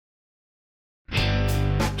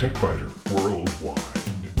TechBiter Worldwide.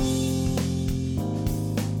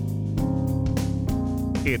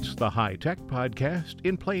 It's the High Tech Podcast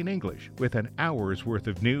in plain English with an hour's worth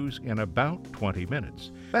of news in about 20 minutes.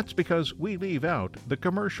 That's because we leave out the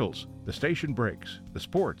commercials, the station breaks, the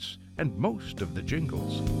sports, and most of the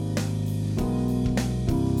jingles.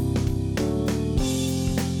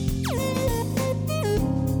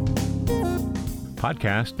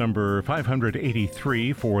 Podcast number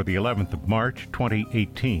 583 for the 11th of March,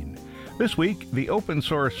 2018. This week, the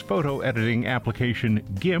open-source photo editing application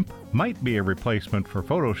GIMP might be a replacement for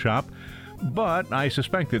Photoshop, but I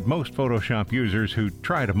suspect that most Photoshop users who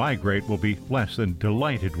try to migrate will be less than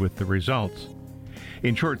delighted with the results.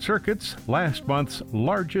 In short circuits, last month's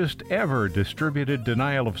largest ever distributed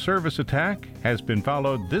denial of service attack has been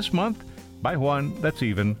followed this month by one that's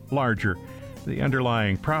even larger. The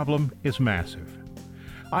underlying problem is massive.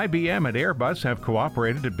 IBM and Airbus have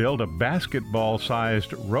cooperated to build a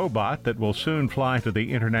basketball-sized robot that will soon fly to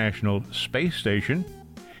the International Space Station.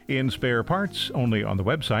 In spare parts, only on the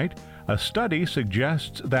website, a study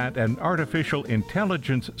suggests that an artificial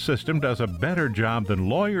intelligence system does a better job than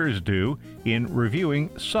lawyers do in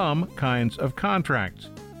reviewing some kinds of contracts.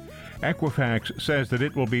 Equifax says that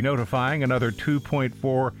it will be notifying another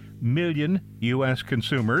 2.4 million U.S.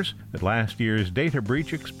 consumers that last year's data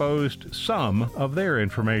breach exposed some of their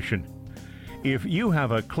information. If you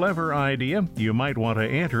have a clever idea, you might want to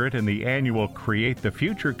enter it in the annual Create the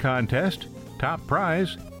Future contest. Top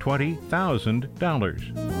prize,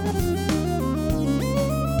 $20,000.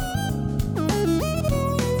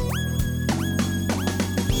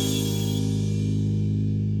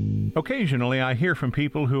 Occasionally, I hear from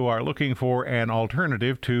people who are looking for an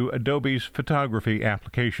alternative to Adobe's photography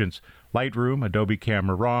applications, Lightroom, Adobe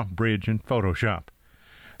Camera Raw, Bridge, and Photoshop.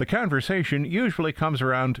 The conversation usually comes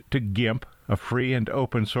around to GIMP, a free and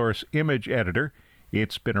open-source image editor.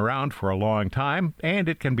 It's been around for a long time, and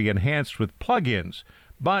it can be enhanced with plugins.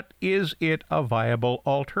 But is it a viable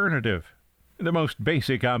alternative? The most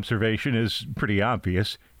basic observation is pretty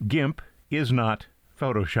obvious. GIMP is not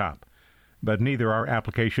Photoshop. But neither are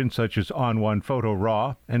applications such as ON1 Photo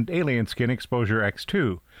Raw and Alien Skin Exposure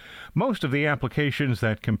X2. Most of the applications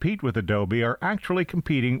that compete with Adobe are actually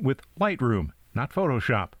competing with Lightroom, not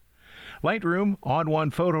Photoshop. Lightroom,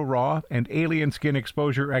 ON1 Photo Raw, and Alien Skin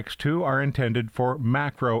Exposure X2 are intended for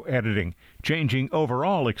macro editing, changing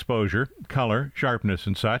overall exposure, color, sharpness,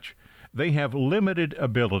 and such. They have limited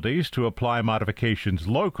abilities to apply modifications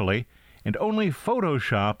locally, and only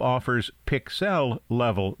Photoshop offers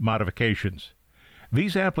pixel-level modifications.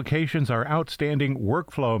 These applications are outstanding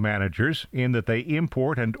workflow managers in that they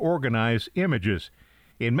import and organize images.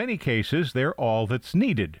 In many cases, they're all that's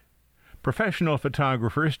needed. Professional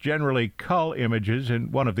photographers generally cull images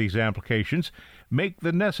in one of these applications, make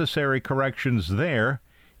the necessary corrections there,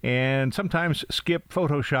 and sometimes skip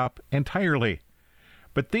Photoshop entirely.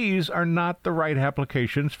 But these are not the right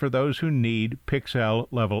applications for those who need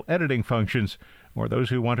pixel-level editing functions, or those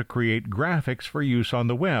who want to create graphics for use on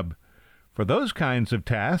the web. For those kinds of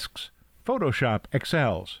tasks, Photoshop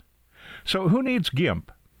excels. So who needs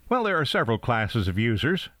GIMP? Well, there are several classes of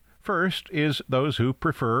users. First is those who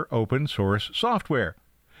prefer open-source software.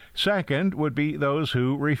 Second would be those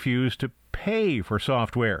who refuse to pay for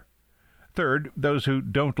software. Third, those who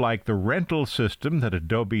don't like the rental system that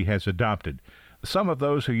Adobe has adopted. Some of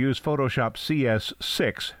those who use Photoshop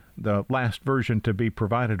CS6, the last version to be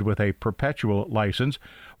provided with a perpetual license,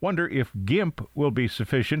 wonder if GIMP will be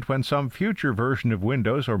sufficient when some future version of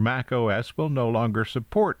Windows or Mac OS will no longer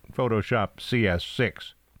support Photoshop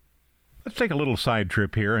CS6. Let's take a little side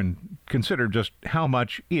trip here and consider just how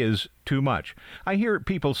much is too much. I hear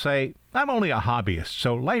people say, I'm only a hobbyist,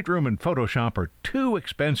 so Lightroom and Photoshop are too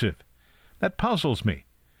expensive. That puzzles me.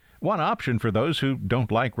 One option for those who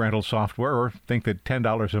don't like rental software or think that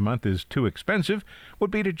 $10 a month is too expensive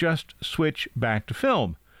would be to just switch back to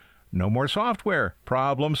film. No more software.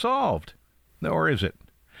 Problem solved. Or is it?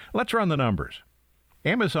 Let's run the numbers.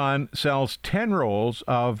 Amazon sells 10 rolls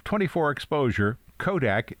of 24 exposure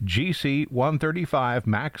Kodak GC135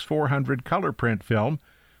 Max 400 color print film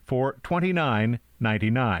for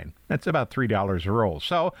 $29.99. That's about $3 a roll,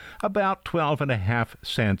 so about 12.5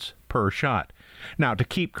 cents per shot. Now, to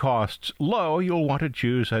keep costs low, you'll want to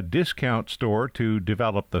choose a discount store to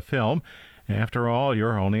develop the film. After all,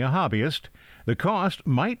 you're only a hobbyist. The cost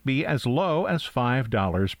might be as low as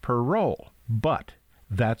 $5 per roll, but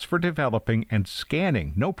that's for developing and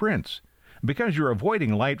scanning, no prints. Because you're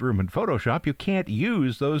avoiding Lightroom and Photoshop, you can't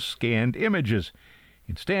use those scanned images.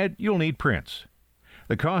 Instead, you'll need prints.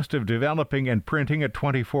 The cost of developing and printing a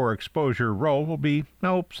 24 exposure roll will be,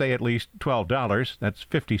 say at least $12. That's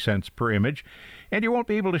 50 cents per image. And you won't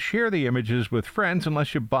be able to share the images with friends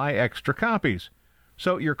unless you buy extra copies.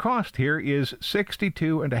 So your cost here is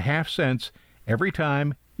 62.5 cents every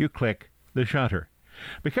time you click the shutter.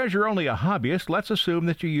 Because you're only a hobbyist, let's assume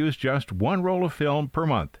that you use just one roll of film per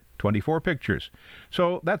month, 24 pictures.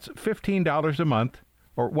 So that's $15 a month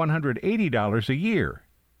or $180 a year.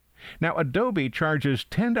 Now, Adobe charges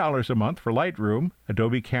 $10 a month for Lightroom,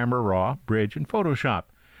 Adobe Camera Raw, Bridge, and Photoshop.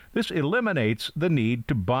 This eliminates the need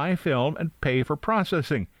to buy film and pay for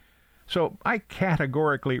processing. So I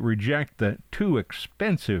categorically reject the too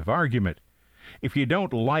expensive argument. If you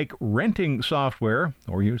don't like renting software,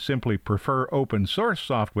 or you simply prefer open source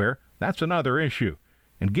software, that's another issue,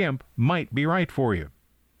 and GIMP might be right for you.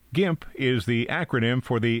 GIMP is the acronym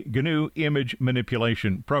for the GNU Image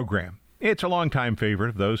Manipulation Program. It's a longtime favorite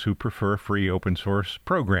of those who prefer free open source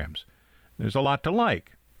programs. There's a lot to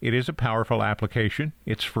like. It is a powerful application,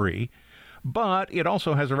 it's free, but it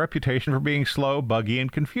also has a reputation for being slow, buggy,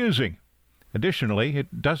 and confusing. Additionally,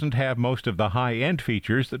 it doesn't have most of the high-end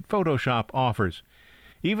features that Photoshop offers.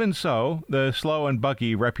 Even so, the slow and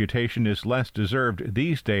buggy reputation is less deserved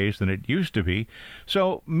these days than it used to be,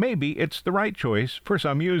 so maybe it's the right choice for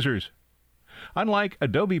some users. Unlike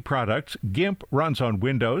Adobe products, GIMP runs on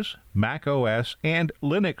Windows, Mac OS, and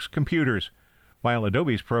Linux computers, while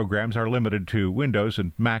Adobe's programs are limited to Windows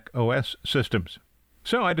and Mac OS systems.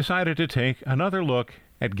 So I decided to take another look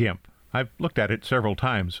at GIMP. I've looked at it several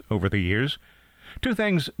times over the years. Two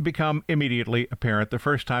things become immediately apparent the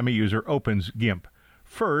first time a user opens GIMP.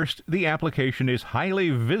 First, the application is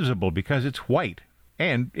highly visible because it's white,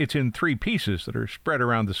 and it's in 3 pieces that are spread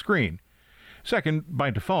around the screen. Second,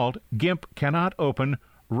 by default, GIMP cannot open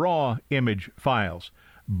raw image files.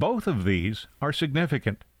 Both of these are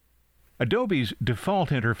significant. Adobe's default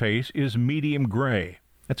interface is medium gray.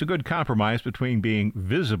 That's a good compromise between being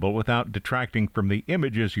visible without detracting from the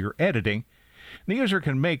images you're editing. The user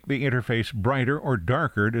can make the interface brighter or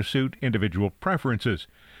darker to suit individual preferences.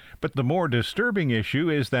 But the more disturbing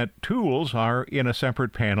issue is that tools are in a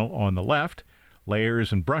separate panel on the left,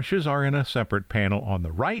 layers and brushes are in a separate panel on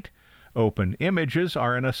the right, open images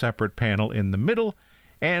are in a separate panel in the middle,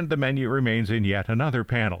 and the menu remains in yet another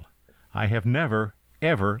panel. I have never,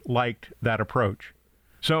 ever liked that approach.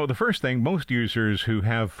 So the first thing most users who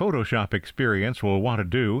have Photoshop experience will want to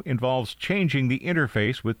do involves changing the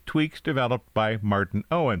interface with tweaks developed by Martin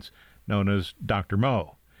Owens, known as Dr.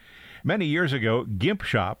 Mo. Many years ago, GIMP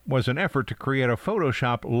Shop was an effort to create a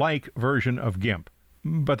Photoshop-like version of GIMP,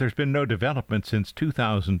 but there's been no development since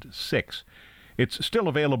 2006. It's still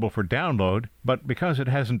available for download, but because it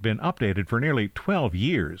hasn't been updated for nearly 12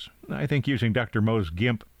 years, I think using Dr. Mo's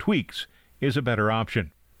GIMP tweaks is a better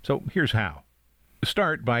option. So here's how.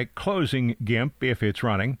 Start by closing GIMP if it's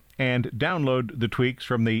running, and download the tweaks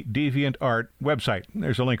from the DeviantArt website.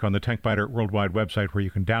 There's a link on the TechBiter Worldwide website where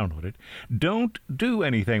you can download it. Don't do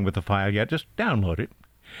anything with the file yet, just download it.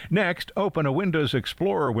 Next, open a Windows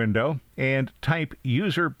Explorer window and type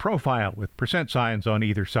User Profile with % on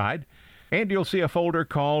either side, and you'll see a folder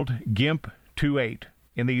called GIMP28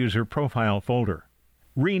 in the User Profile folder.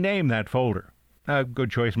 Rename that folder. A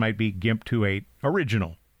good choice might be GIMP28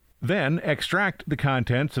 Original. Then extract the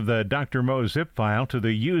contents of the Dr. Mo zip file to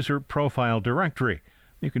the User Profile directory.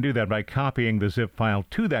 You can do that by copying the zip file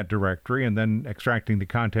to that directory and then extracting the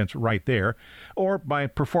contents right there, or by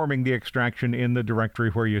performing the extraction in the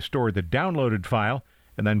directory where you stored the downloaded file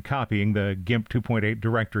and then copying the GIMP 2.8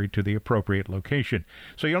 directory to the appropriate location.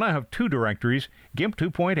 So you'll now have 2 directories, GIMP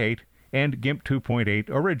 2.8 and GIMP 2.8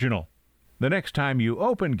 Original. The next time you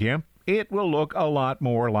open GIMP, it will look a lot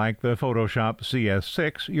more like the Photoshop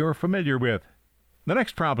CS6 you're familiar with. The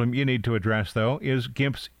next problem you need to address, though, is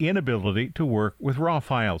GIMP's inability to work with RAW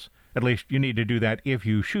files. At least you need to do that if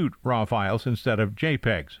you shoot RAW files instead of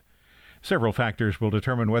JPEGs. Several factors will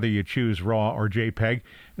determine whether you choose RAW or JPEG.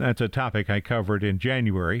 That's a topic I covered in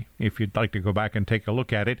January. If you'd like to go back and take a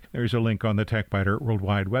look at it, there's a link on the TechBiter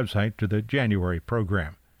Worldwide website to the January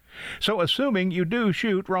program. So assuming you do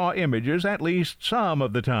shoot raw images at least some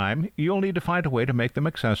of the time, you'll need to find a way to make them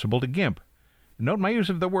accessible to GIMP. Note my use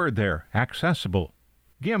of the word there, accessible.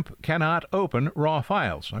 GIMP cannot open raw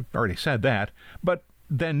files. I've already said that. But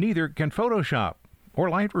then neither can Photoshop or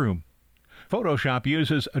Lightroom. Photoshop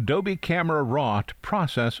uses Adobe Camera Raw to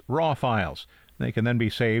process raw files. They can then be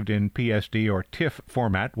saved in PSD or TIFF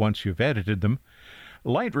format once you've edited them.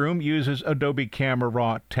 Lightroom uses Adobe Camera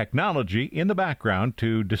Raw technology in the background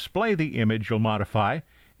to display the image you'll modify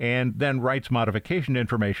and then writes modification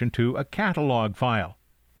information to a catalog file.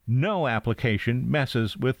 No application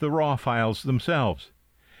messes with the raw files themselves.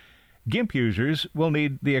 GIMP users will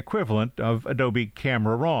need the equivalent of Adobe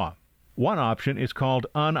Camera Raw. One option is called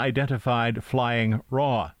Unidentified Flying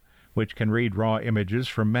RAW, which can read raw images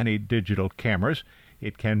from many digital cameras.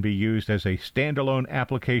 It can be used as a standalone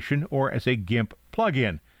application or as a GIMP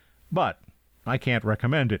plugin, but I can't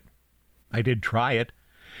recommend it. I did try it.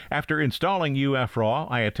 After installing UFRAW,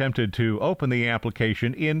 I attempted to open the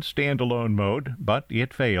application in standalone mode, but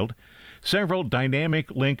it failed. Several dynamic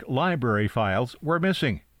link library files were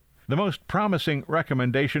missing. The most promising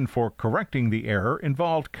recommendation for correcting the error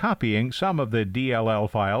involved copying some of the DLL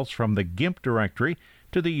files from the GIMP directory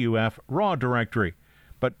to the UFRAW directory.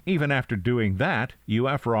 But even after doing that,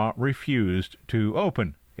 UFRAW refused to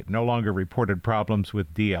open. It no longer reported problems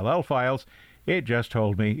with DLL files. It just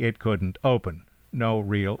told me it couldn't open. No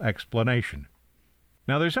real explanation.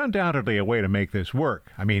 Now, there's undoubtedly a way to make this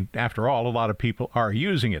work. I mean, after all, a lot of people are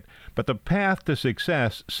using it. But the path to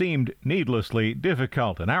success seemed needlessly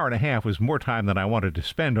difficult. An hour and a half was more time than I wanted to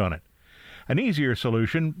spend on it. An easier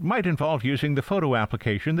solution might involve using the photo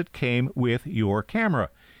application that came with your camera.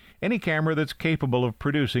 Any camera that's capable of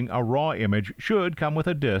producing a RAW image should come with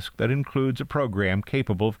a disk that includes a program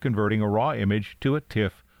capable of converting a RAW image to a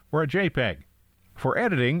TIFF or a JPEG. For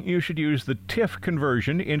editing, you should use the TIFF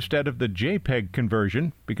conversion instead of the JPEG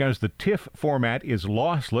conversion because the TIFF format is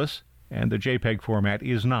lossless and the JPEG format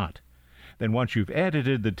is not. Then once you've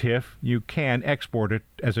edited the TIFF, you can export it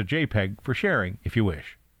as a JPEG for sharing if you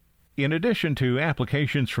wish. In addition to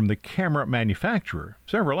applications from the camera manufacturer,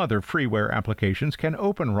 several other freeware applications can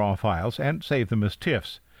open RAW files and save them as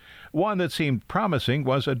TIFFs. One that seemed promising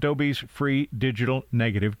was Adobe's free digital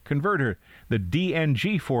negative converter. The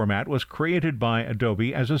DNG format was created by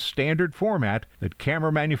Adobe as a standard format that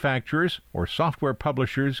camera manufacturers or software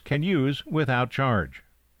publishers can use without charge.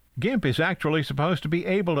 GIMP is actually supposed to be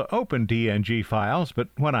able to open DNG files, but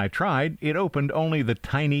when I tried, it opened only the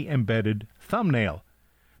tiny embedded thumbnail.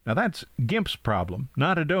 Now that's GIMP's problem,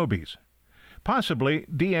 not Adobe's. Possibly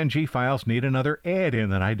DNG files need another add-in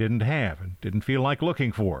that I didn't have and didn't feel like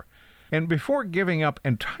looking for. And before giving up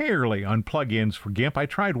entirely on plugins for GIMP, I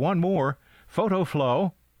tried one more,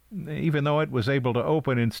 PhotoFlow. Even though it was able to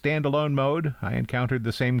open in standalone mode, I encountered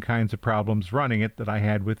the same kinds of problems running it that I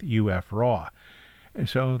had with UFRAW.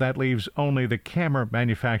 So that leaves only the camera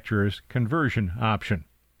manufacturer's conversion option.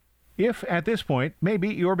 If, at this point, maybe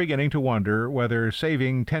you're beginning to wonder whether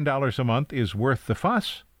saving $10 a month is worth the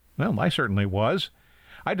fuss, well, I certainly was.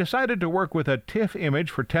 I decided to work with a TIFF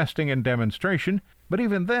image for testing and demonstration, but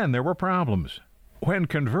even then there were problems. When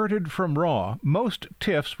converted from RAW, most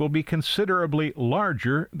TIFFs will be considerably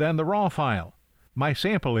larger than the RAW file. My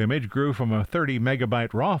sample image grew from a 30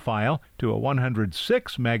 megabyte RAW file to a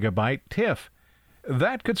 106 megabyte TIFF.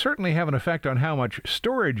 That could certainly have an effect on how much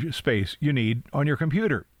storage space you need on your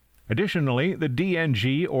computer. Additionally, the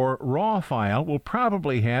DNG or RAW file will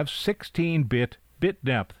probably have 16-bit bit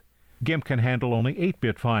depth. GIMP can handle only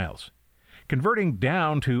 8-bit files. Converting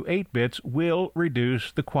down to 8 bits will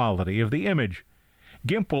reduce the quality of the image.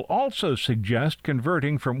 GIMP will also suggest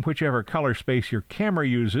converting from whichever color space your camera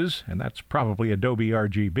uses, and that's probably Adobe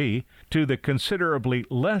RGB, to the considerably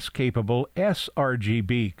less capable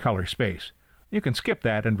sRGB color space. You can skip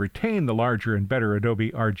that and retain the larger and better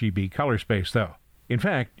Adobe RGB color space, though. In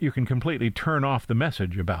fact, you can completely turn off the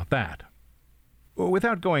message about that.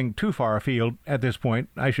 Without going too far afield at this point,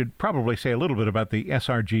 I should probably say a little bit about the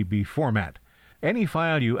sRGB format. Any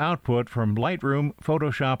file you output from Lightroom,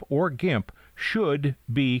 Photoshop, or GIMP should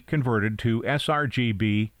be converted to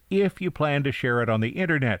sRGB if you plan to share it on the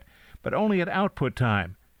Internet, but only at output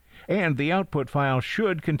time. And the output file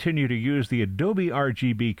should continue to use the Adobe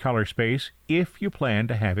RGB color space if you plan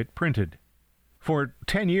to have it printed. For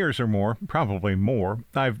 10 years or more, probably more,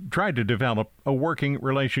 I've tried to develop a working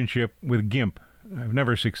relationship with GIMP. I've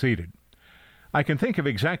never succeeded. I can think of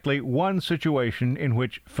exactly one situation in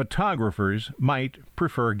which photographers might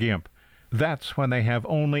prefer GIMP. That's when they have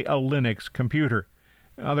only a Linux computer.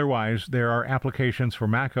 Otherwise, there are applications for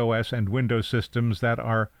Mac OS and Windows systems that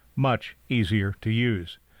are much easier to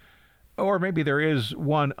use. Or maybe there is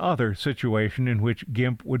one other situation in which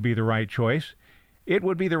GIMP would be the right choice. It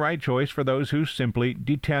would be the right choice for those who simply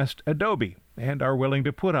detest Adobe and are willing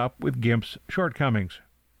to put up with GIMP's shortcomings.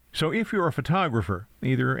 So if you're a photographer,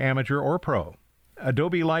 either amateur or pro,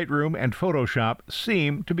 Adobe Lightroom and Photoshop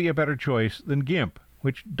seem to be a better choice than GIMP,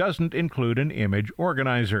 which doesn't include an image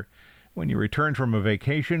organizer. When you return from a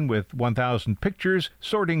vacation with 1,000 pictures,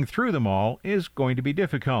 sorting through them all is going to be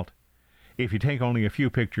difficult. If you take only a few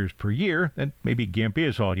pictures per year, then maybe GIMP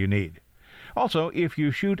is all you need. Also, if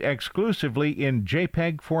you shoot exclusively in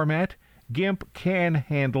JPEG format, GIMP can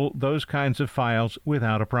handle those kinds of files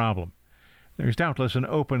without a problem. There's doubtless an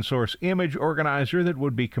open source image organizer that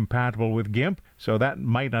would be compatible with GIMP, so that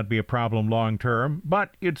might not be a problem long term,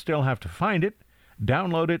 but you'd still have to find it,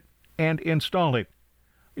 download it, and install it.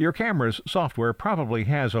 Your camera's software probably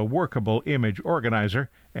has a workable image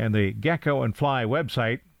organizer, and the Gecko and Fly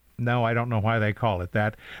website, no, I don't know why they call it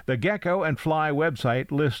that, the Gecko and Fly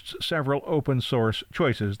website lists several open source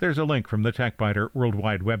choices. There's a link from the TechBiter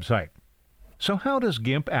Worldwide website. So how does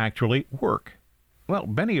GIMP actually work? Well,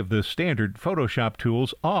 many of the standard Photoshop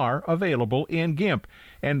tools are available in GIMP,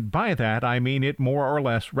 and by that I mean it more or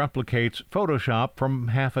less replicates Photoshop from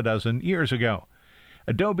half a dozen years ago.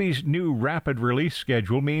 Adobe's new rapid release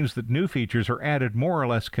schedule means that new features are added more or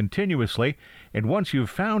less continuously, and once you've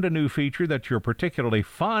found a new feature that you're particularly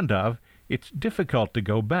fond of, it's difficult to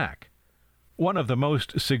go back. One of the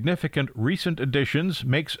most significant recent additions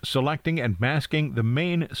makes selecting and masking the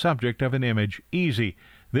main subject of an image easy.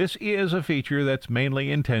 This is a feature that's mainly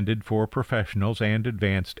intended for professionals and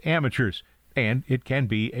advanced amateurs, and it can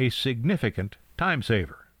be a significant time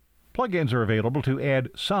saver. Plugins are available to add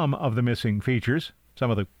some of the missing features.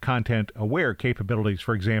 Some of the content-aware capabilities,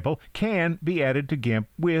 for example, can be added to GIMP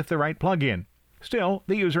with the right plugin. Still,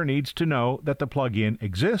 the user needs to know that the plugin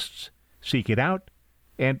exists, seek it out,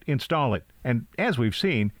 and install it. And as we've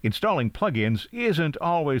seen, installing plugins isn't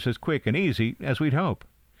always as quick and easy as we'd hope.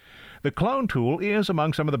 The clone tool is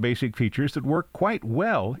among some of the basic features that work quite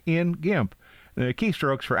well in GIMP. The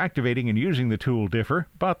keystrokes for activating and using the tool differ,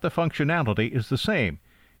 but the functionality is the same.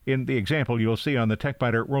 In the example you'll see on the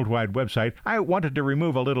TechBiter Worldwide website, I wanted to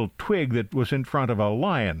remove a little twig that was in front of a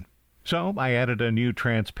lion. So I added a new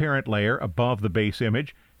transparent layer above the base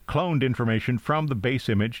image, cloned information from the base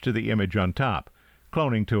image to the image on top.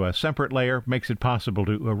 Cloning to a separate layer makes it possible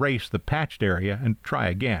to erase the patched area and try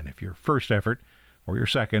again if your first effort, or your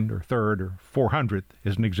second, or third, or 400th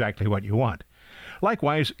isn't exactly what you want.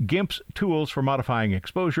 Likewise, GIMP's tools for modifying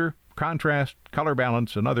exposure, contrast, color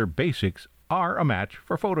balance, and other basics are a match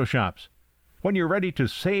for Photoshop's. When you're ready to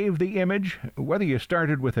save the image, whether you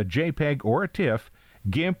started with a JPEG or a TIFF,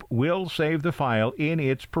 GIMP will save the file in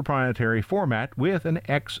its proprietary format with an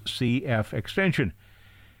XCF extension.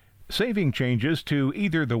 Saving changes to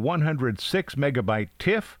either the 106 megabyte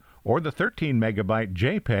TIFF or the 13 megabyte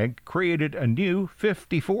JPEG created a new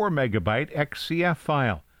 54 megabyte XCF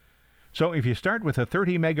file. So if you start with a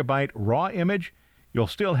 30 megabyte raw image, you'll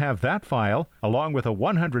still have that file, along with a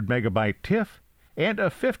 100 megabyte TIFF and a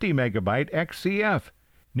 50 megabyte XCF,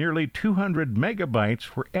 nearly 200 megabytes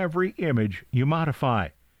for every image you modify.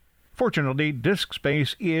 Fortunately, disk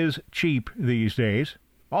space is cheap these days.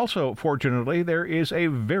 Also, fortunately, there is a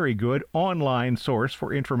very good online source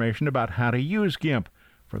for information about how to use GIMP.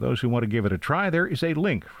 For those who want to give it a try, there is a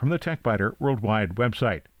link from the TechBiter Worldwide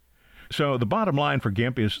website. So the bottom line for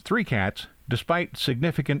GIMP is 3 cats. Despite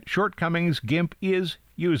significant shortcomings, GIMP is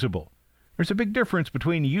usable. There's a big difference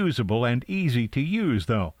between usable and easy to use,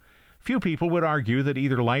 though. Few people would argue that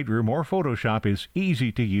either Lightroom or Photoshop is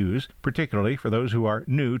easy to use, particularly for those who are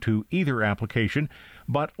new to either application,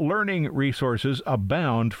 but learning resources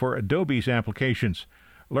abound for Adobe's applications.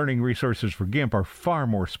 Learning resources for GIMP are far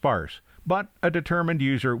more sparse, but a determined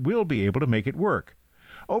user will be able to make it work.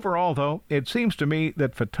 Overall, though, it seems to me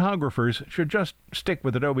that photographers should just stick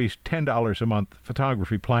with Adobe's $10 a month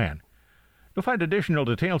photography plan. You'll find additional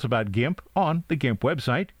details about GIMP on the GIMP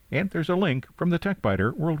website, and there's a link from the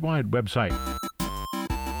TechBiter Worldwide website.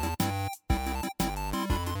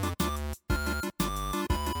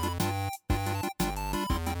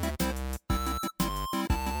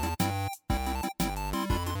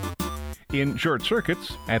 In short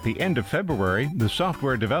circuits, at the end of February, the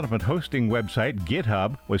software development hosting website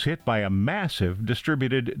GitHub was hit by a massive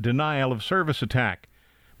distributed denial of service attack.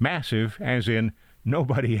 Massive as in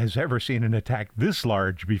nobody has ever seen an attack this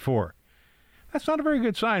large before. That's not a very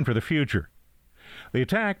good sign for the future. The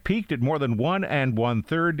attack peaked at more than 1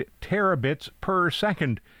 1/3 terabits per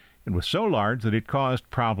second and was so large that it caused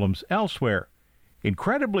problems elsewhere.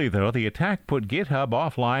 Incredibly, though, the attack put GitHub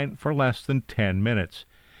offline for less than 10 minutes.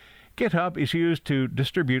 GitHub is used to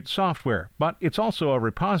distribute software, but it's also a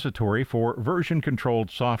repository for version-controlled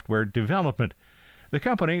software development. The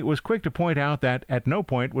company was quick to point out that at no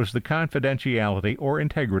point was the confidentiality or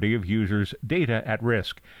integrity of users' data at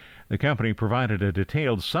risk. The company provided a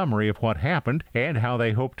detailed summary of what happened and how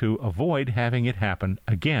they hope to avoid having it happen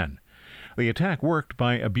again. The attack worked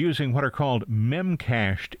by abusing what are called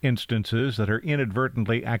memcached instances that are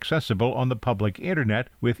inadvertently accessible on the public internet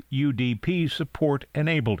with UDP support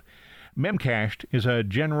enabled. Memcached is a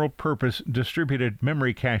general-purpose distributed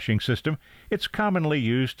memory caching system. It's commonly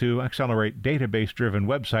used to accelerate database-driven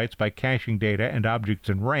websites by caching data and objects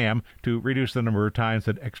in RAM to reduce the number of times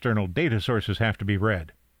that external data sources have to be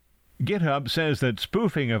read. GitHub says that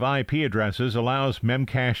spoofing of IP addresses allows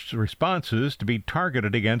Memcached responses to be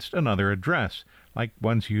targeted against another address, like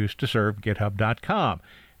ones used to serve GitHub.com,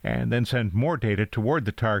 and then send more data toward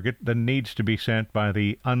the target than needs to be sent by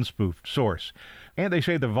the unspoofed source. And they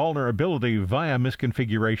say the vulnerability via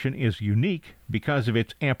misconfiguration is unique because of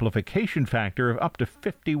its amplification factor of up to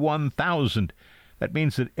 51,000. That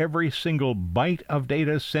means that every single byte of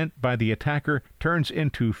data sent by the attacker turns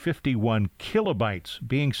into 51 kilobytes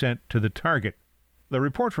being sent to the target. The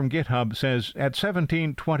report from GitHub says at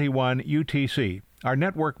 17:21 UTC, our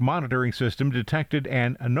network monitoring system detected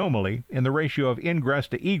an anomaly in the ratio of ingress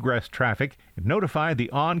to egress traffic and notified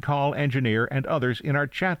the on-call engineer and others in our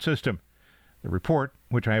chat system. The report,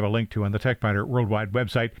 which I have a link to on the TechBiter Worldwide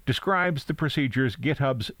website, describes the procedures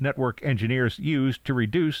GitHub's network engineers used to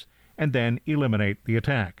reduce and then eliminate the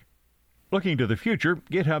attack. Looking to the future,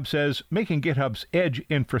 GitHub says making GitHub's edge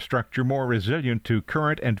infrastructure more resilient to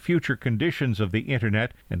current and future conditions of the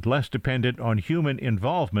Internet and less dependent on human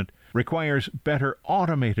involvement requires better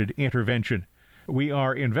automated intervention. We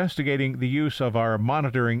are investigating the use of our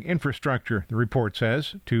monitoring infrastructure, the report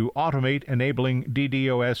says, to automate enabling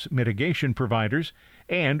DDoS mitigation providers,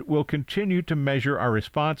 and will continue to measure our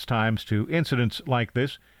response times to incidents like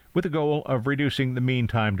this with the goal of reducing the mean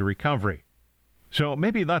time to recovery. So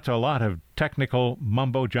maybe that's a lot of technical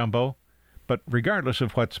mumbo-jumbo, but regardless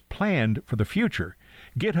of what's planned for the future,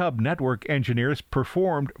 GitHub network engineers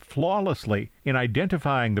performed flawlessly in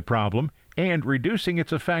identifying the problem and reducing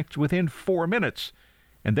its effects within 4 minutes,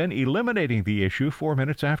 and then eliminating the issue 4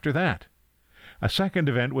 minutes after that. A second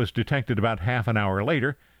event was detected about half an hour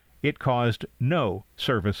later. It caused no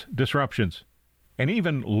service disruptions. An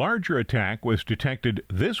even larger attack was detected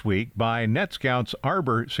this week by NetScout's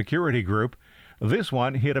Arbor security group. This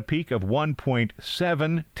one hit a peak of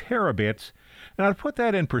 1.7 terabits. Now, to put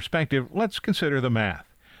that in perspective, let's consider the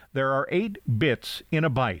math. There are 8 bits in a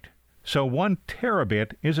byte, so 1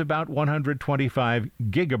 terabit is about 125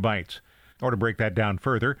 gigabytes. Or to break that down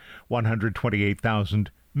further,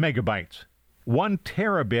 128,000 megabytes. 1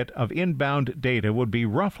 terabit of inbound data would be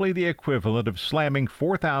roughly the equivalent of slamming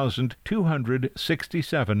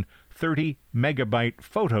 4,267 30-megabyte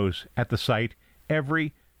photos at the site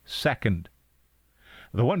every second.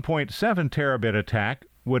 The 1.7 terabit attack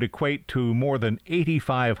would equate to more than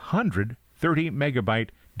 8,500 30-megabyte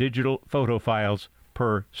digital photo files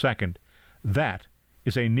per second. That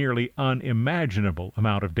is a nearly unimaginable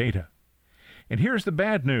amount of data. And here's the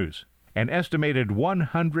bad news. An estimated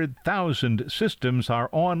 100,000 systems are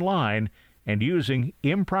online and using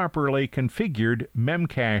improperly configured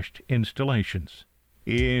Memcached installations.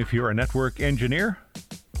 If you're a network engineer,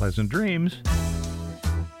 pleasant dreams.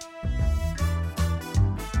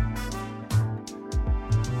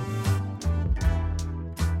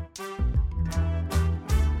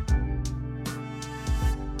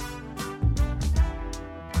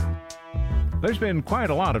 There's been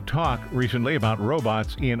quite a lot of talk recently about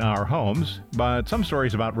robots in our homes, but some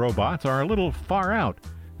stories about robots are a little far out,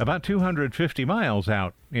 about 250 miles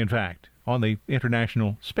out, in fact, on the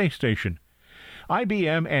International Space Station.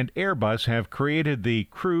 IBM and Airbus have created the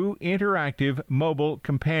Crew Interactive Mobile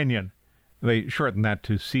Companion. They shorten that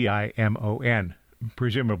to CIMON,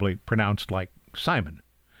 presumably pronounced like Simon.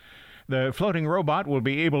 The floating robot will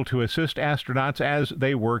be able to assist astronauts as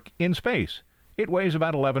they work in space. It weighs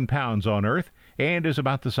about 11 pounds on Earth and is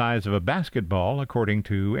about the size of a basketball, according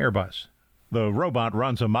to Airbus. The robot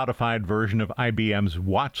runs a modified version of IBM's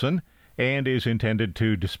Watson and is intended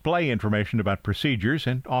to display information about procedures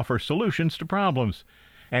and offer solutions to problems.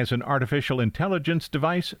 As an artificial intelligence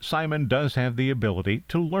device, Simon does have the ability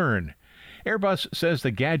to learn. Airbus says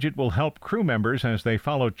the gadget will help crew members as they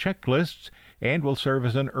follow checklists and will serve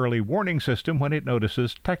as an early warning system when it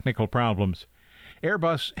notices technical problems.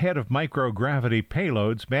 Airbus head of microgravity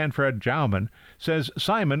payloads, Manfred Jaumann, says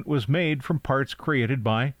Simon was made from parts created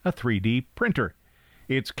by a 3D printer.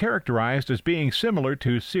 It's characterized as being similar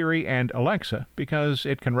to Siri and Alexa because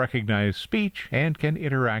it can recognize speech and can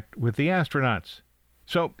interact with the astronauts.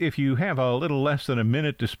 So if you have a little less than a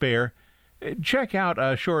minute to spare, check out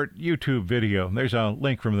a short YouTube video. There's a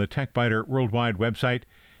link from the TechBiter Worldwide website.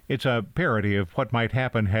 It's a parody of what might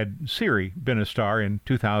happen had Siri been a star in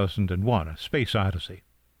 2001, A Space Odyssey.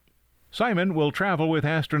 Simon will travel with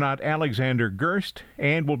astronaut Alexander Gerst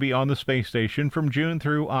and will be on the space station from June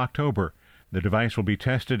through October. The device will be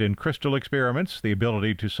tested in crystal experiments, the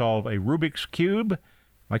ability to solve a Rubik's Cube,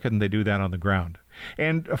 Why couldn't they do that on the ground?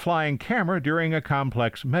 And a flying camera during a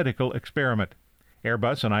complex medical experiment.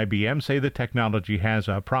 Airbus and IBM say the technology has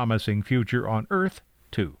a promising future on Earth,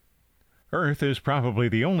 too. Earth is probably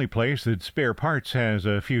the only place that spare parts has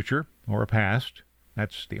a future or a past.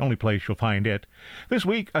 That's the only place you'll find it. This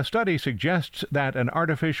week, a study suggests that an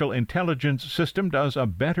artificial intelligence system does a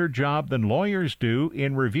better job than lawyers do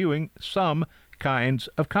in reviewing some kinds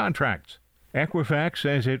of contracts. Equifax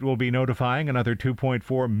says it will be notifying another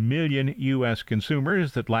 2.4 million U.S.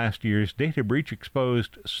 consumers that last year's data breach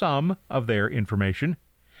exposed some of their information.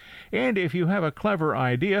 And if you have a clever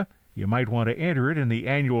idea, you might want to enter it in the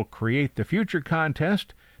annual Create the Future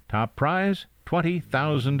contest. Top prize,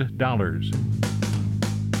 $20,000.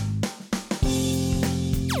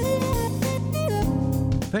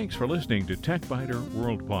 Thanks for listening to TechBiter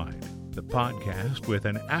Worldwide, the podcast with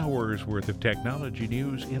an hour's worth of technology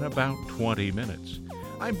news in about 20 minutes.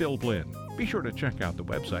 I'm Bill Blinn. Be sure to check out the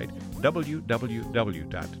website,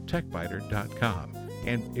 www.techbiter.com.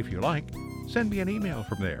 And if you like, send me an email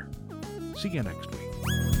from there. See you next week.